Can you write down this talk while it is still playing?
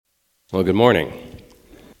Well, good morning.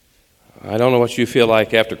 I don't know what you feel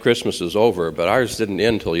like after Christmas is over, but ours didn't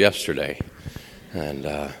end till yesterday. And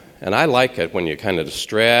I like it when you kind of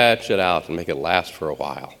stretch it out and make it last for a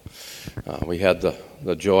while. We had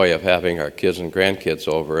the joy of having our kids and grandkids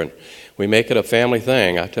over, and we make it a family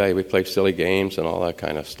thing. I tell you, we play silly games and all that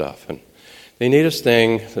kind of stuff. And the neatest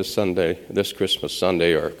thing this Christmas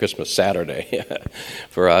Sunday, or Christmas Saturday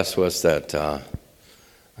for us, was that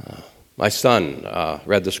my son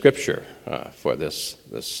read the scripture for this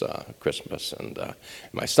Christmas, and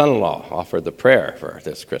my son-in-law offered the prayer for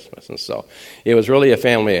this Christmas, and so it was really a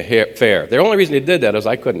family affair. The only reason he did that is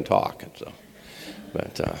I couldn't talk,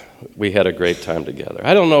 but we had a great time together.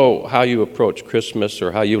 I don't know how you approach Christmas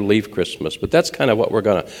or how you leave Christmas, but that's kind of what we're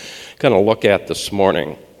going to kind of look at this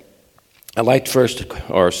morning. I'd like first to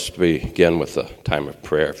begin with a time of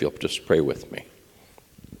prayer, if you'll just pray with me.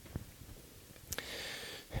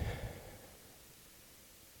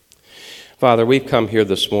 Father, we've come here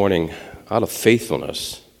this morning out of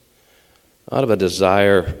faithfulness, out of a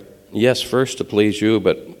desire, yes, first to please you,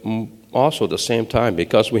 but also at the same time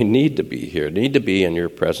because we need to be here, need to be in your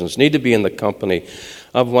presence, need to be in the company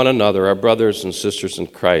of one another, our brothers and sisters in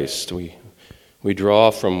Christ. We draw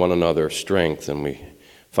from one another strength, and we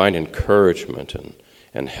find encouragement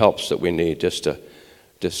and helps that we need just to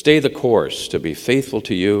stay the course, to be faithful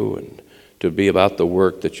to you, and to be about the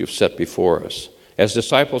work that you've set before us as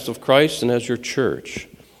disciples of Christ and as your church.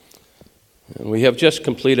 And we have just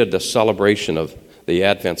completed the celebration of the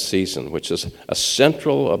Advent season, which is a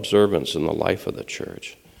central observance in the life of the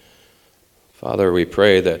church. Father, we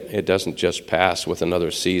pray that it doesn't just pass with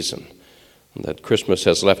another season, that Christmas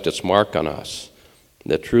has left its mark on us,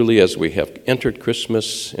 that truly as we have entered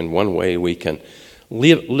Christmas in one way, we can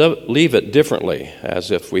leave it differently,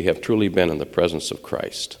 as if we have truly been in the presence of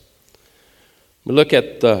Christ. We look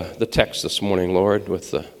at the text this morning, Lord, with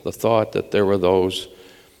the thought that there were those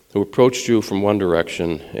who approached you from one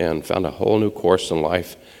direction and found a whole new course in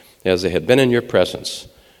life as they had been in your presence,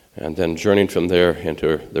 and then journeyed from there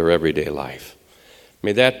into their everyday life.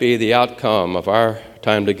 May that be the outcome of our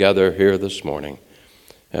time together here this morning,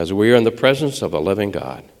 as we are in the presence of a living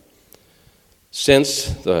God. Since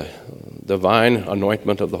the divine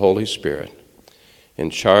anointment of the Holy Spirit, in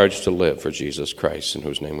charge to live for Jesus Christ, in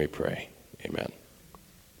whose name we pray. Amen.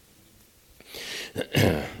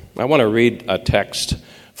 I want to read a text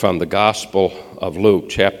from the Gospel of Luke,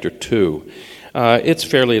 chapter 2. It's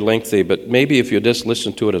fairly lengthy, but maybe if you just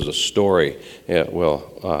listen to it as a story, it will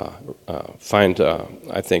find,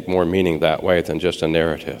 I think, more meaning that way than just a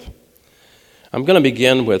narrative. I'm going to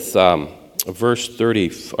begin with verse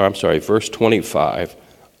 25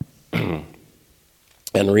 and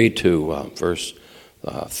read to verse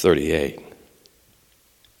 38.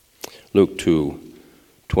 Luke 2,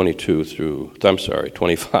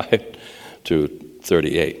 25 to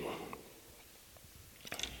 38.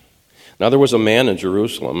 Now there was a man in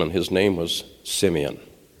Jerusalem, and his name was Simeon.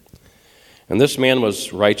 And this man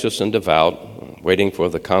was righteous and devout, waiting for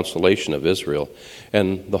the consolation of Israel,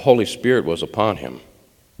 and the Holy Spirit was upon him.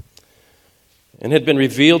 And it had been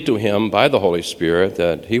revealed to him by the Holy Spirit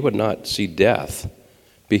that he would not see death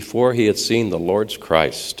before he had seen the Lord's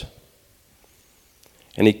Christ.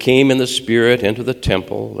 And he came in the Spirit into the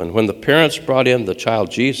temple, and when the parents brought in the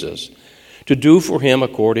child Jesus to do for him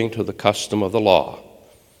according to the custom of the law,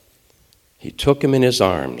 he took him in his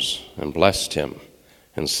arms and blessed him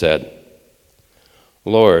and said,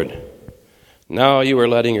 Lord, now you are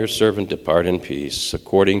letting your servant depart in peace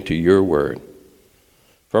according to your word.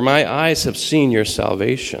 For my eyes have seen your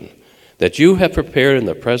salvation, that you have prepared in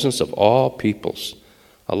the presence of all peoples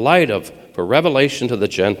a light for revelation to the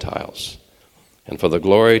Gentiles, and for the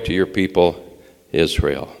glory to your people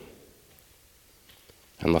Israel.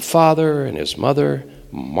 And the father and his mother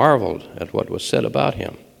marveled at what was said about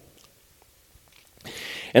him.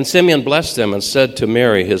 And Simeon blessed them and said to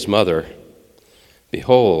Mary, his mother,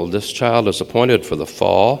 Behold, this child is appointed for the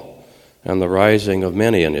fall and the rising of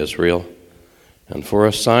many in Israel, and for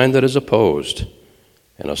a sign that is opposed,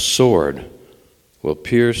 and a sword will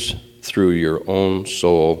pierce through your own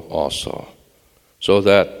soul also, so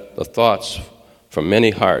that the thoughts from many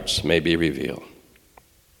hearts may be revealed.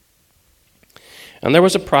 And there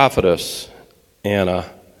was a prophetess,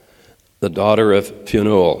 Anna, the daughter of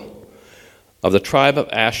Phanuel, of the tribe of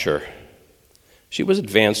Asher. She was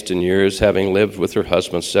advanced in years, having lived with her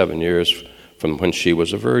husband 7 years from when she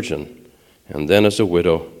was a virgin, and then as a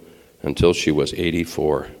widow until she was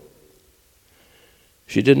 84.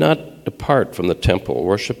 She did not depart from the temple,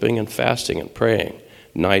 worshiping and fasting and praying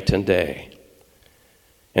night and day.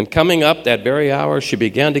 And coming up that very hour, she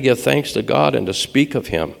began to give thanks to God and to speak of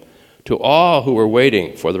him to all who were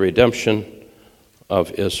waiting for the redemption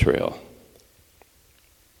of Israel.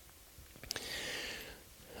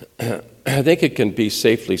 I think it can be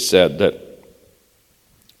safely said that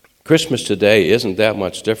Christmas today isn't that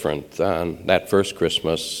much different than that first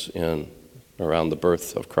Christmas around the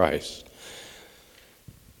birth of Christ.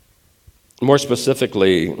 More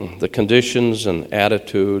specifically, the conditions and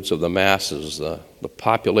attitudes of the masses, the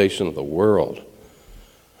population of the world,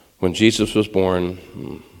 when Jesus was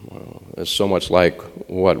born, is so much like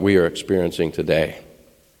what we are experiencing today.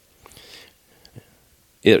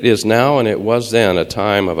 It is now, and it was then, a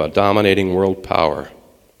time of a dominating world power.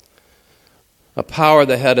 A power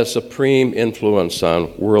that had a supreme influence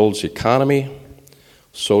on world's economy,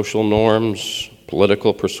 social norms,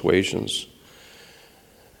 political persuasions,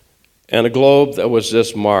 and a globe that was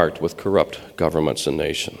just marked with corrupt governments and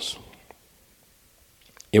nations.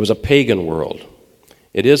 It was a pagan world.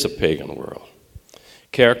 It is a pagan world,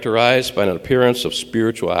 characterized by an appearance of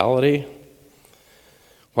spirituality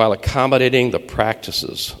while accommodating the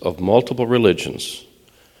practices of multiple religions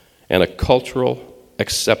and a cultural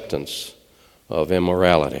acceptance of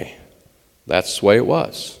immorality. That's the way it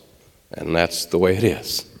was, and that's the way it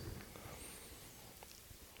is.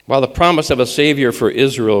 While the promise of a Savior for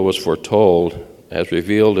Israel was foretold, as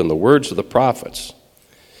revealed in the words of the prophets,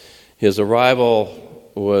 his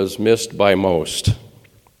arrival was missed by most.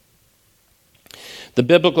 The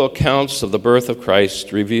biblical accounts of the birth of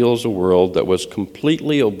Christ reveals a world that was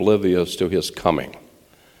completely oblivious to his coming,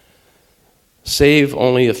 save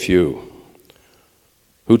only a few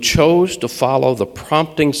who chose to follow the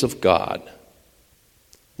promptings of God.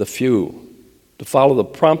 The few to follow the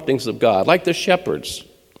promptings of God, like the shepherds.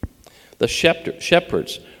 The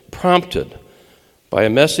shepherds prompted by a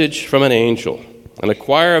message from an angel, and a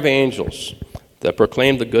choir of angels that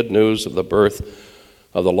proclaimed the good news of the birth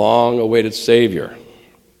of the long-awaited Savior.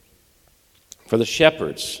 For the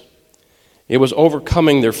shepherds, it was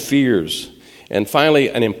overcoming their fears and finally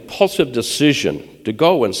an impulsive decision to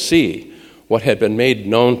go and see what had been made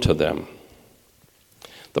known to them.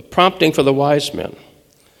 The prompting for the wise men,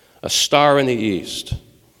 a star in the east.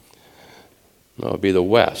 No, it would be the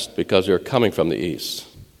west, because they're coming from the east.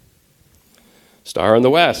 Star in the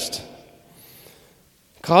west,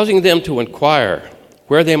 causing them to inquire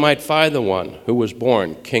where they might find the one who was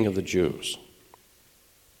born King of the Jews.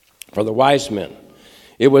 For the wise men,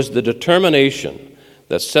 it was the determination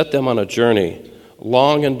that set them on a journey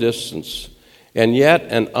long in distance, and yet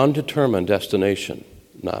an undetermined destination,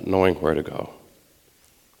 not knowing where to go.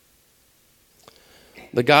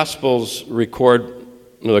 The Gospels record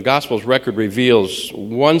reveals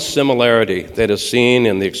one similarity that is seen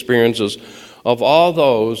in the experiences of all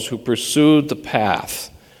those who pursued the path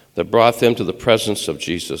that brought them to the presence of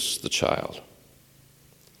Jesus the child.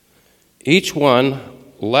 Each one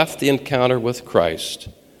left the encounter with Christ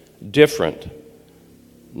different,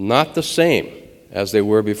 not the same as they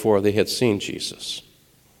were before they had seen Jesus.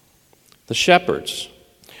 The shepherds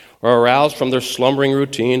are aroused from their slumbering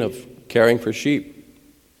routine of caring for sheep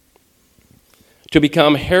to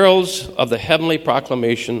become heralds of the heavenly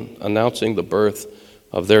proclamation announcing the birth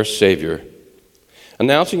of their Savior,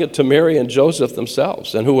 announcing it to Mary and Joseph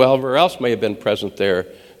themselves and whoever else may have been present there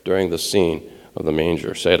during the scene of the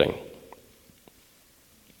manger setting.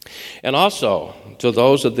 And also to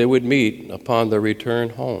those that they would meet upon their return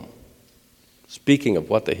home, speaking of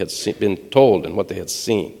what they had been told and what they had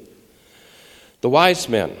seen. The wise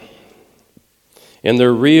men, in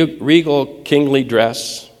their regal kingly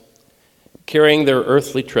dress, carrying their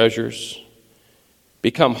earthly treasures,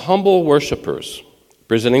 become humble worshipers,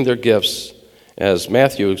 presenting their gifts, as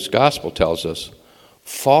Matthew's gospel tells us,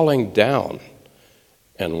 falling down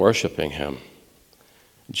and worshiping him.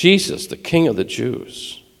 Jesus, the King of the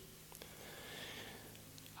Jews.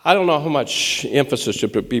 I don't know how much emphasis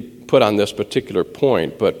should be put on this particular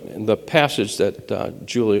point, but in the passage that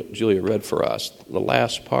Julia read for us, the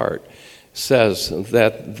last part, says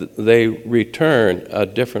that they return a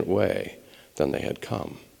different way than they had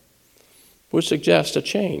come, which suggests a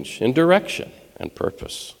change in direction and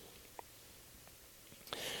purpose.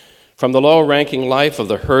 From the low-ranking life of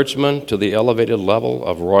the herdsman to the elevated level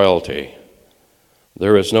of royalty,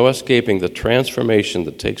 there is no escaping the transformation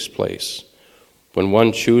that takes place when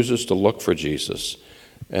one chooses to look for Jesus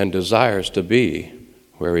and desires to be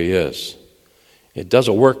where he is. It does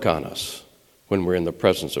a work on us when we're in the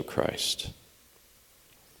presence of Christ.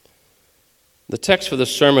 The text for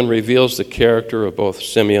this sermon reveals the character of both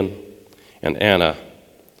Simeon and Anna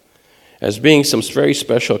as being some very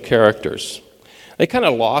special characters. They kind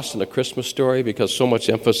of lost in the Christmas story because so much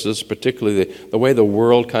emphasis, particularly the way the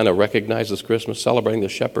world kind of recognizes Christmas, celebrating the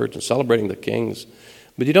shepherds and celebrating the kings,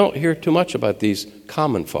 But you don't hear too much about these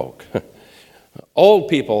common folk. Old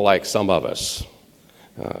people like some of us,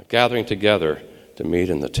 gathering together to meet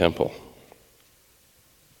in the temple.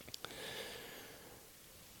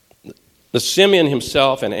 The Simeon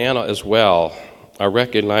himself and Anna as well are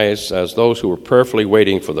recognized as those who were prayerfully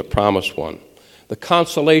waiting for the promised one. The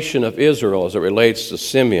consolation of Israel as it relates to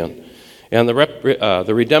Simeon, and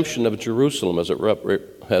the redemption of Jerusalem as it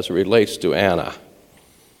relates to Anna.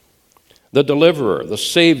 The deliverer, the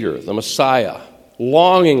Savior, the Messiah,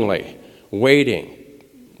 longingly waiting.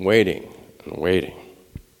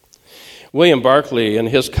 William Barclay, in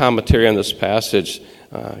his commentary on this passage,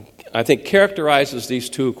 I think characterizes these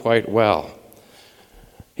two quite well.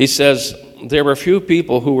 He says, there were few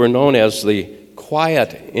people who were known as the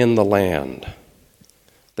quiet in the land.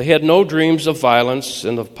 They had no dreams of violence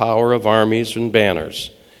and of power of armies and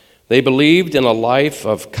banners. They believed in a life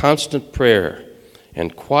of constant prayer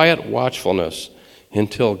and quiet watchfulness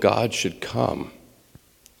until God should come.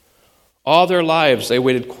 All their lives they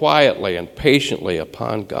waited quietly and patiently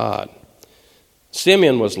upon God.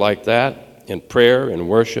 Simeon was like that in prayer, in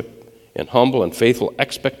worship, in humble and faithful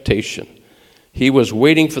expectation. He was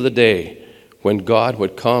waiting for the day when God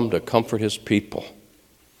would come to comfort his people.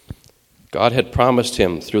 God had promised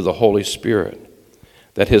him through the Holy Spirit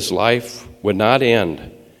that his life would not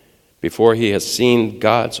end before he had seen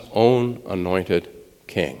God's own anointed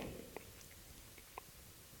king.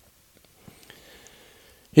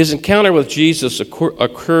 His encounter with Jesus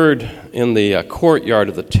occurred in the courtyard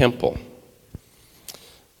of the temple.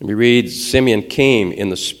 We read, Simeon came in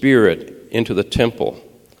the Spirit into the temple,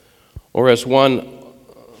 or as one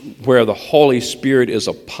where the Holy Spirit is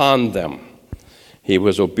upon them. He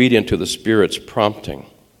was obedient to the Spirit's prompting.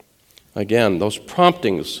 Again, those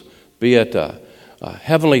promptings, be it a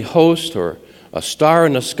heavenly host or a star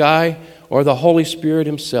in the sky or the Holy Spirit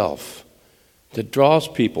himself, that draws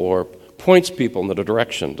people or points people in the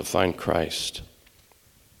direction to find Christ.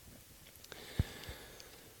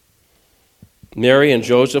 Mary and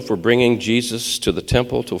Joseph were bringing Jesus to the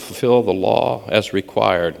temple to fulfill the law as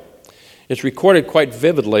required. It's recorded quite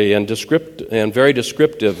vividly and very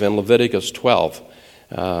descriptive in Leviticus 12.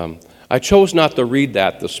 I chose not to read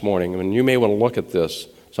that this morning, and you may want to look at this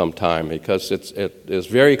sometime because it is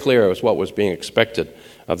very clear as what was being expected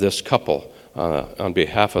of this couple on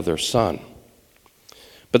behalf of their son.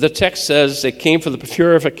 But the text says they came for the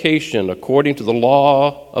purification according to the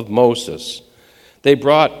law of Moses. They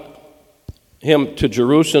brought him to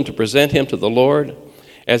Jerusalem to present him to the Lord.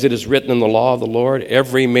 As it is written in the law of the Lord,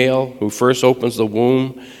 every male who first opens the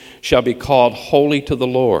womb shall be called holy to the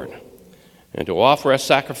Lord. And to offer a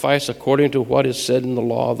sacrifice according to what is said in the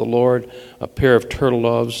law of the Lord, a pair of turtle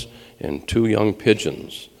doves and 2 young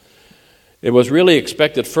pigeons. It was really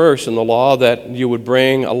expected first in the law that you would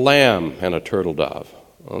bring a lamb and a turtle dove.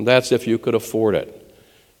 Well, that's if you could afford it.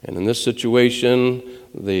 And in this situation,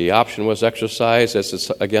 the option was exercised, as it's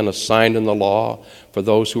again assigned in the law, for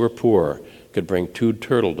those who were poor could bring 2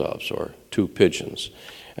 turtle doves or 2 pigeons.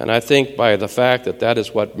 And I think by the fact that that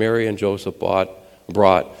is what Mary and Joseph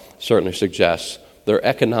brought certainly suggests their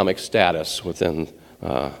economic status within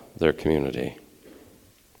their community.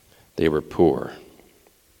 They were poor.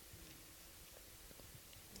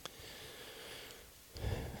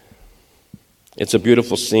 It's a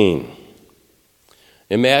beautiful scene.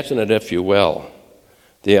 Imagine it, if you will,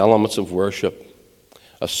 the elements of worship,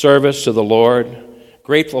 a service to the Lord,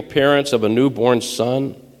 grateful parents of a newborn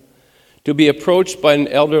son, to be approached by an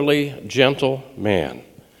elderly, gentle man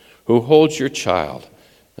who holds your child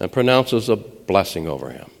and pronounces a blessing over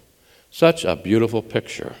him. Such a beautiful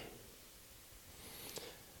picture.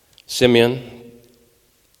 Simeon,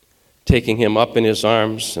 taking him up in his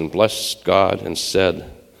arms, and blessed God and said,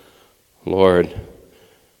 Lord,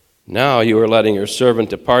 now you are letting your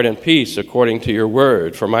servant depart in peace according to your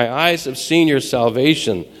word. For my eyes have seen your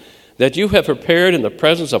salvation, that you have prepared in the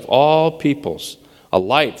presence of all peoples a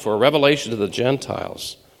light for a revelation to the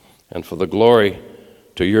Gentiles and for the glory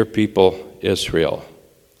to your people Israel.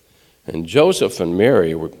 And Joseph and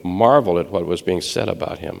Mary marveled at what was being said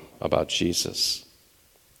about him, about Jesus.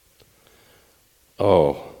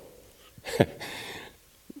 Oh,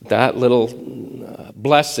 that little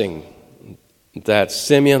blessing that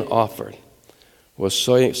Simeon offered was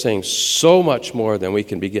saying so much more than we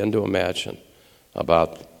can begin to imagine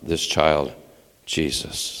about this child,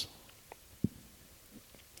 Jesus.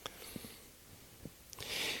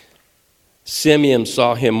 Simeon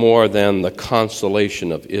saw him more than the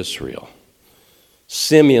consolation of Israel.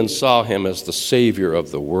 Simeon saw him as the Savior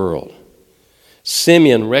of the world.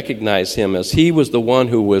 Simeon recognized him as he was the one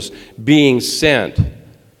who was being sent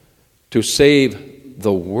to save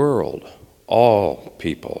the world, all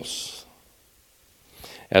peoples.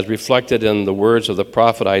 As reflected in the words of the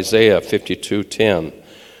prophet Isaiah 52:10,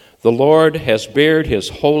 the Lord has bared his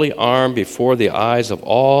holy arm before the eyes of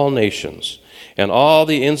all nations, and all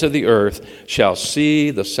the ends of the earth shall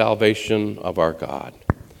see the salvation of our God,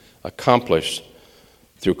 accomplished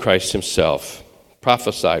through Christ himself,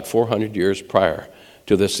 prophesied 400 years prior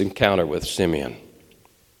to this encounter with Simeon.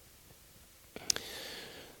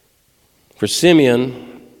 For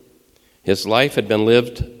Simeon, his life had been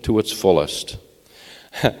lived to its fullest.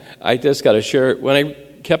 I just got to share, when I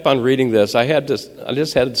kept on reading this, I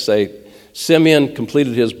just had to say, Simeon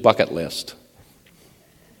completed his bucket list.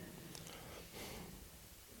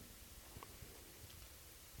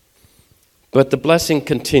 But the blessing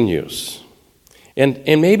continues. And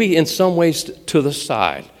maybe in some ways to the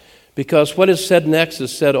side, because what is said next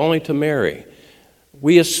is said only to Mary.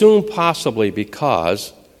 We assume possibly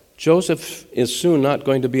because Joseph is soon not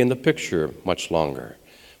going to be in the picture much longer.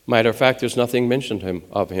 Matter of fact, there's nothing mentioned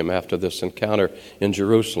of him after this encounter in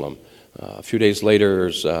Jerusalem. A few days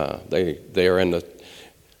later, they are in the...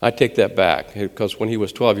 I take that back, because when he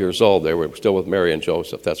was 12 years old, they were still with Mary and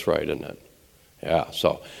Joseph. That's right, isn't it? Yeah,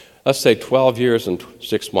 so let's say 12 years and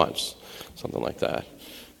 6 months, something like that.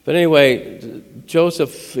 But anyway,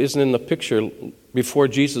 Joseph isn't in the picture before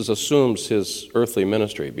Jesus assumes his earthly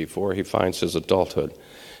ministry, before he finds his adulthood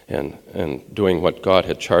and doing what God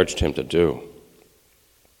had charged him to do.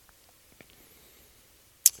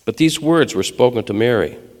 But these words were spoken to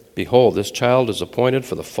Mary. Behold, this child is appointed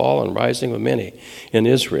for the fall and rising of many in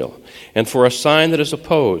Israel, and for a sign that is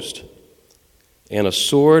opposed, and a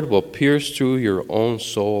sword will pierce through your own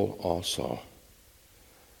soul also.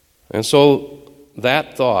 And so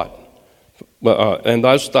that thought, and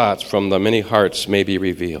those thoughts from the many hearts may be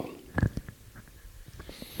revealed.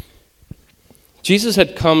 Jesus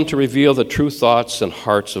had come to reveal the true thoughts and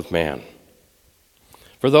hearts of man.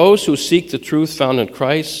 For those who seek the truth found in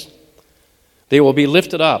Christ, they will be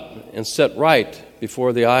lifted up and set right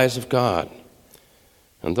before the eyes of God.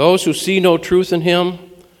 And those who see no truth in him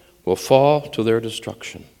will fall to their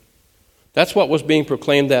destruction. That's what was being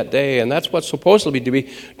proclaimed that day, and that's what's supposedly to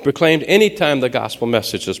be proclaimed any time the gospel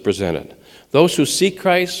message is presented. Those who seek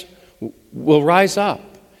Christ will rise up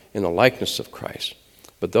in the likeness of Christ,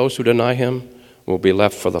 but those who deny him will be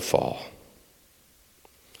left for the fall.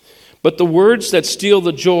 But the words that steal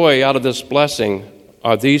the joy out of this blessing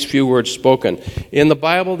are these few words spoken. In the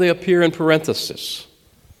Bible, they appear in parentheses.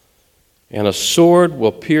 And a sword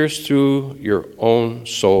will pierce through your own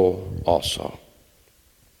soul also.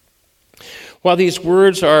 While these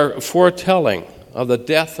words are foretelling of the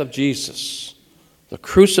death of Jesus, the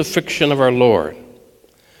crucifixion of our Lord,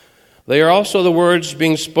 they are also the words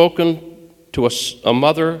being spoken to a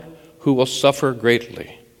mother who will suffer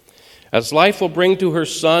greatly, as life will bring to her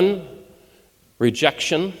son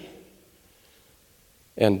rejection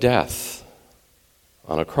and death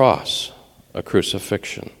on a cross, a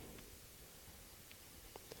crucifixion.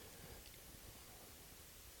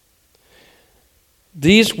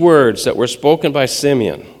 These words that were spoken by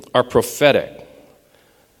Simeon are prophetic.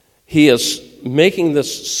 He is making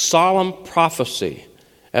this solemn prophecy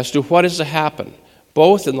as to what is to happen,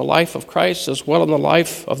 both in the life of Christ as well in the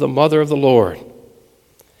life of the mother of the Lord.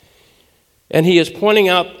 And he is pointing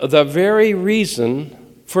out the very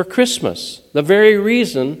reason for Christmas, the very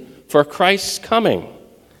reason for Christ's coming.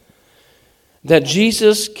 That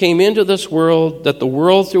Jesus came into this world that the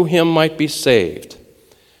world through him might be saved.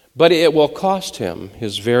 But it will cost him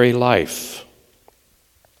his very life.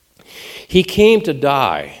 He came to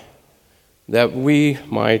die that we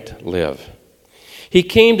might live. He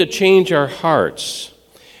came to change our hearts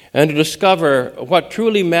and to discover what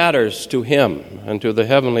truly matters to him and to the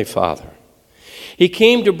Heavenly Father. He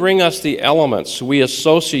came to bring us the elements we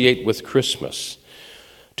associate with Christmas,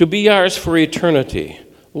 to be ours for eternity,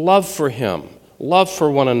 love for him, love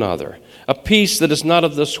for one another, a peace that is not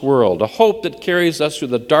of this world, a hope that carries us through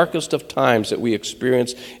the darkest of times that we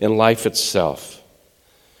experience in life itself.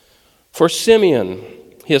 For Simeon,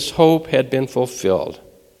 his hope had been fulfilled.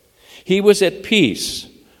 He was at peace,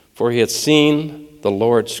 for he had seen the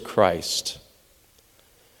Lord's Christ.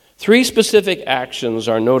 3 specific actions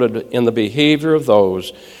are noted in the behavior of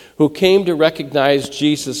those who came to recognize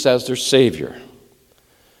Jesus as their Savior.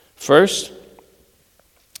 First,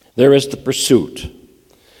 there is the pursuit.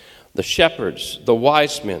 The shepherds, the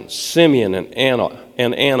wise men, Simeon and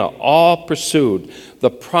Anna all pursued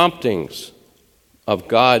the promptings of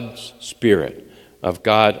God's Spirit, of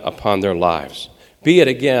God upon their lives. Be it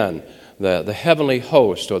again the heavenly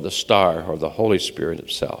host or the star or the Holy Spirit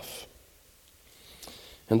himself.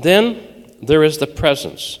 And then there is the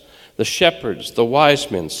presence. The shepherds, the wise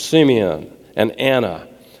men, Simeon and Anna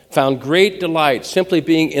found great delight simply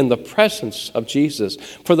being in the presence of Jesus.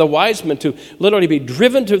 For the wise men to literally be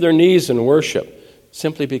driven to their knees in worship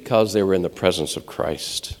simply because they were in the presence of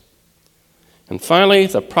Christ. And finally,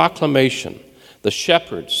 the proclamation. The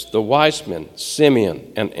shepherds, the wise men,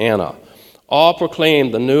 Simeon and Anna, all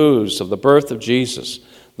proclaimed the news of the birth of Jesus,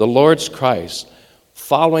 the Lord's Christ,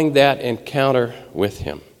 following that encounter with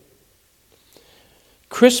him.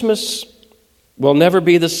 Christmas will never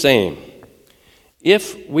be the same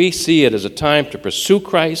if we see it as a time to pursue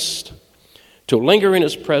Christ, to linger in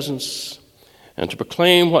his presence, and to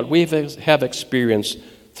proclaim what we have experienced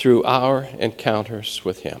through our encounters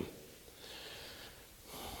with him.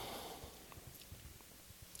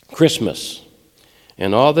 Christmas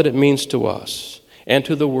and all that it means to us and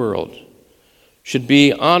to the world should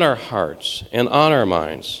be on our hearts and on our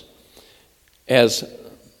minds as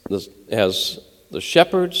the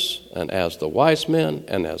shepherds and as the wise men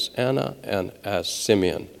and as Anna and as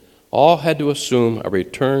Simeon all had to assume a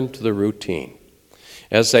return to the routine.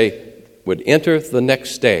 As they would enter the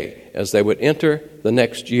next day, as they would enter the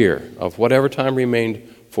next year of whatever time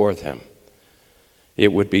remained for them,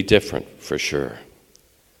 it would be different for sure.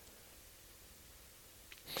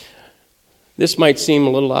 This might seem a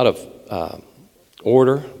little out of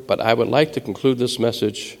order, but I would like to conclude this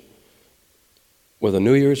message with a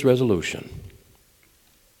New Year's resolution.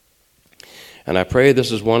 And I pray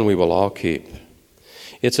this is one we will all keep.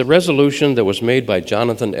 It's a resolution that was made by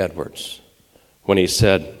Jonathan Edwards when he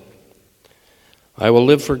said, "I will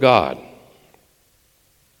live for God,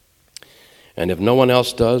 and if no one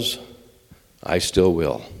else does, I still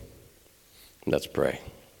will." Let's pray.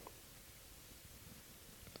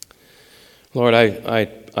 Lord,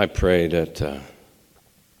 I pray that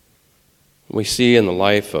we see in the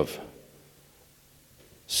life of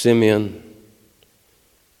Simeon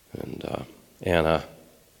and Anna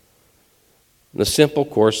the simple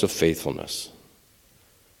course of faithfulness,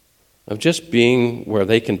 of just being where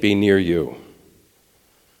they can be near you.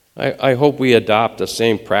 I hope we adopt the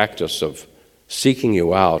same practice of seeking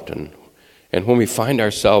you out, and when we find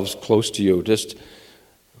ourselves close to you, just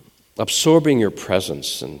absorbing your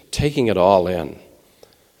presence and taking it all in.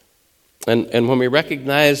 And when we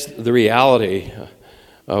recognize the reality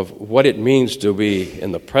of what it means to be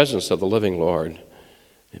in the presence of the living Lord,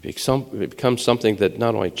 it becomes something that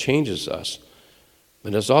not only changes us,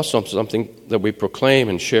 but is also something that we proclaim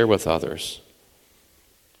and share with others.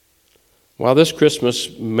 While this Christmas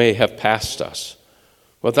may have passed us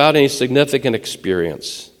without any significant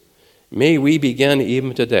experience, may we begin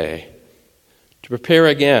even today to prepare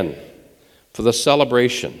again for the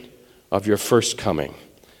celebration of your first coming,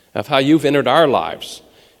 of how you've entered our lives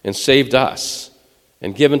and saved us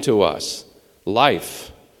and given to us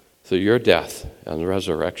life through your death and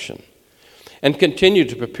resurrection. And continue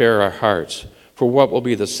to prepare our hearts for what will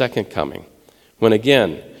be the second coming, when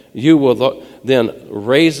again you will then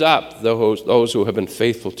raise up those who have been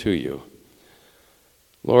faithful to you.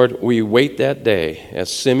 Lord, we wait that day,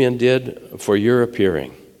 as Simeon did, for your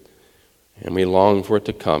appearing. And we long for it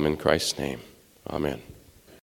to come in Christ's name. Amen.